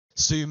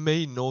So you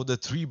may know the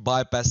 3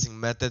 bypassing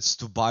methods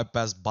to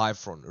bypass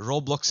Byfron,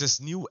 Roblox's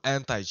new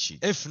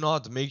anti-cheat. If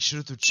not, make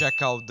sure to check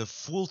out the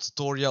full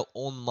tutorial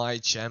on my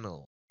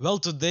channel. Well,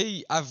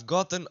 today I've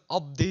got an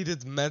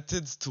updated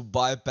method to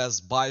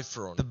bypass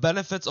Byfron. The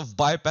benefits of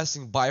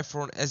bypassing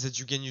Byfron is that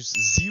you can use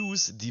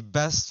Zeus, the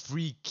best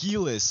free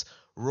keyless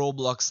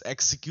Roblox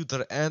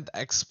executor and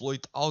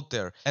exploit out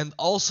there, and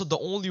also the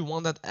only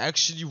one that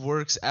actually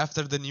works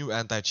after the new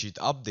anti-cheat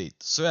update.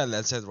 So yeah,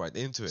 let's head right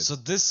into it. So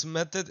this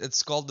method,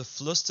 it's called the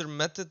fluster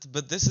method,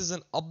 but this is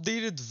an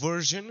updated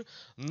version,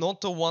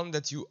 not the one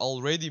that you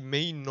already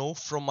may know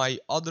from my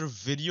other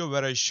video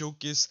where I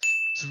showcase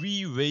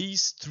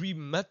 3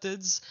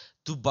 methods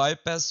to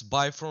bypass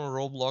Byfron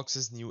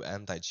Roblox's new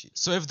anti-cheat.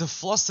 So if the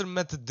fluster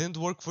method didn't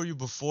work for you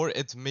before,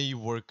 it may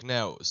work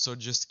now, so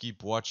just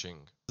keep watching.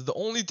 The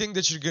only thing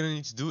that you're gonna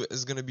need to do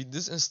is gonna be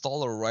this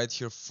installer right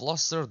here,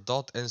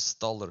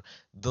 fluster.installer.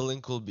 The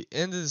link will be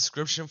in the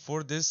description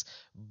for this,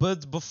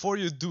 but before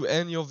you do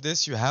any of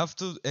this, you have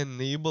to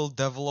enable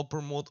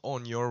developer mode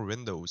on your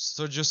Windows.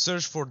 So just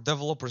search for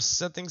developer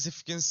settings if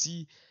you can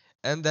see,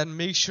 and then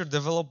make sure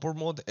developer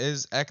mode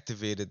is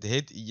activated.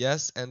 Hit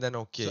yes and then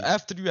okay. So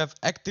after you have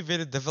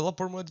activated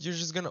developer mode, you're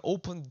just gonna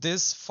open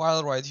this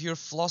file right here,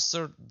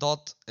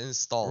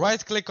 fluster.install.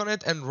 Right click on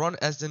it and run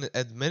as an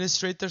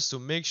administrator. So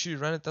make sure you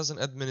run it as an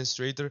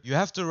administrator. You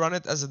have to run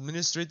it as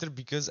administrator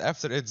because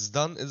after it's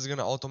done, it's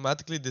gonna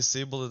automatically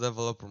disable the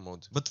developer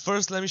mode. But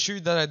first, let me show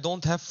you that I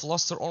don't have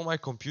fluster on my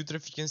computer.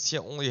 If you can see,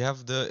 I only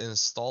have the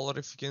installer,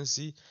 if you can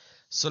see.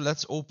 So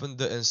let's open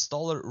the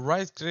installer,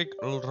 right click,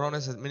 run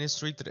as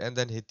administrator and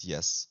then hit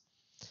yes.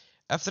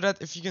 After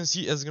that, if you can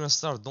see, it's gonna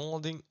start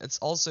downloading. It's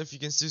also, if you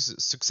can see,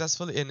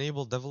 successfully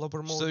enabled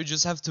developer mode. So you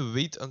just have to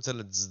wait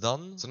until it's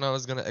done. So now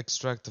it's gonna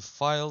extract the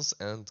files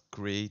and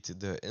create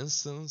the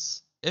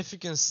instance. If you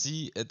can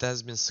see, it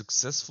has been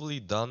successfully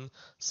done,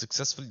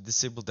 successfully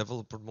disabled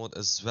developer mode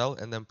as well,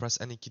 and then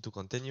press any key to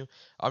continue.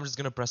 I'm just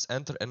gonna press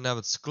enter and now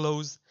it's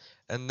closed.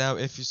 And now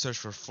if you search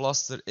for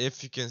fluster,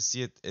 if you can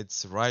see it,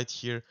 it's right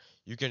here.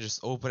 You can just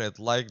open it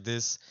like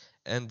this,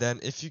 and then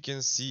if you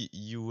can see,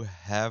 you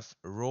have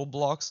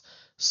Roblox.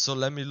 So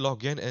let me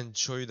log in and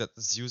show you that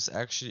Zeus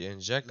actually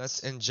injects. Let's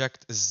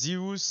inject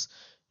Zeus.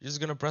 You're just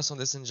gonna press on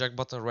this inject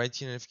button right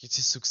here, and if you can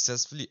see,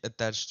 successfully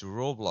attached to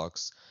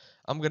Roblox.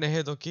 I'm gonna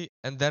hit OK,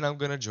 and then I'm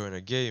gonna join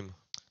a game.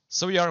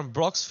 So we are in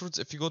Blox Fruits.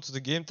 If you go to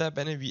the game tab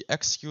and we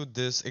execute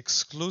this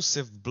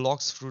exclusive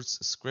Blox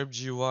Fruits script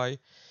GUI,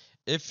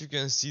 if you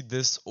can see,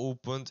 this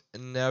opened,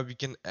 and now we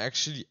can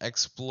actually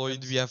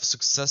exploit. We have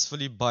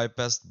successfully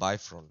bypassed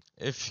Byfron.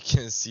 If you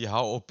can see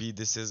how OP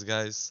this is,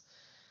 guys.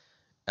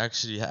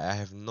 Actually, I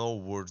have no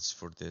words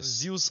for this.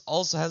 Zeus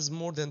also has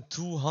more than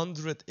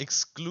 200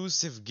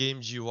 exclusive game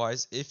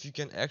GUIs, if you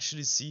can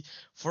actually see,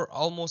 for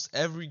almost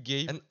every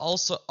game, and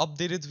also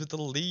updated with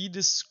the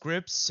latest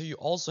scripts, so you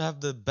also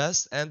have the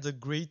best and the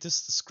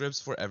greatest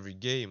scripts for every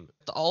game.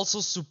 It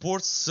also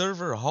supports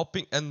server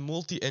hopping and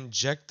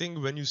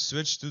multi-injecting when you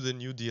switch to the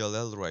new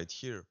DLL right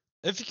here.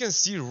 If you can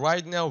see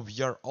right now,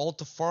 we are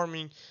auto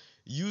farming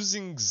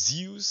using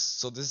Zeus,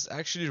 so this is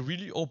actually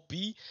really OP,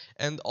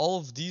 and all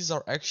of these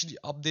are actually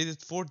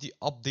updated for the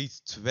update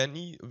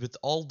 20 with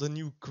all the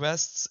new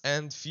quests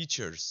and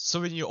features.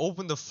 So when you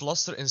open the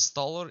Fluster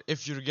installer,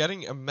 if you're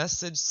getting a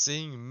message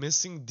saying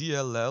missing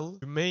DLL,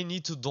 you may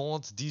need to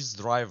download these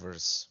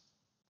drivers.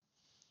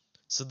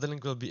 So the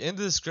link will be in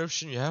the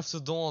description. You have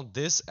to download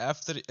this.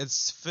 After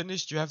it's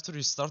finished, you have to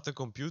restart the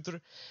computer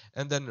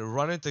and then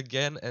run it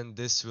again, and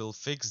this will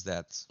fix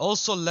that.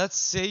 Also, let's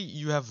say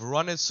you have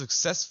run it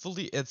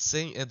successfully, it's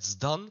saying it's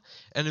done,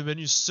 and when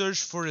you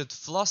search for it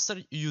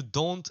fluster, you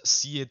don't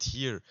see it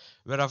here.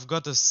 Where I've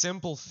got a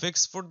simple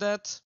fix for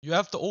that. You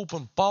have to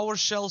open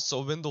PowerShell,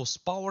 so Windows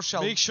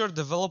PowerShell. Make sure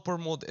developer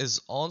mode is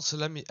on, so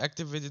let me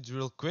activate it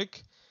real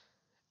quick.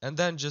 And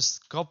then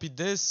just copy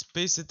this,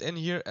 paste it in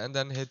here, and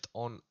then hit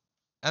on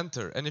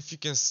enter. And if you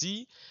can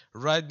see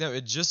right now,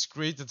 it just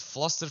created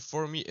fluster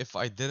for me if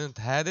I didn't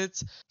had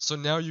it. So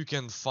now you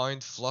can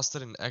find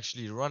fluster and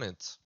actually run it.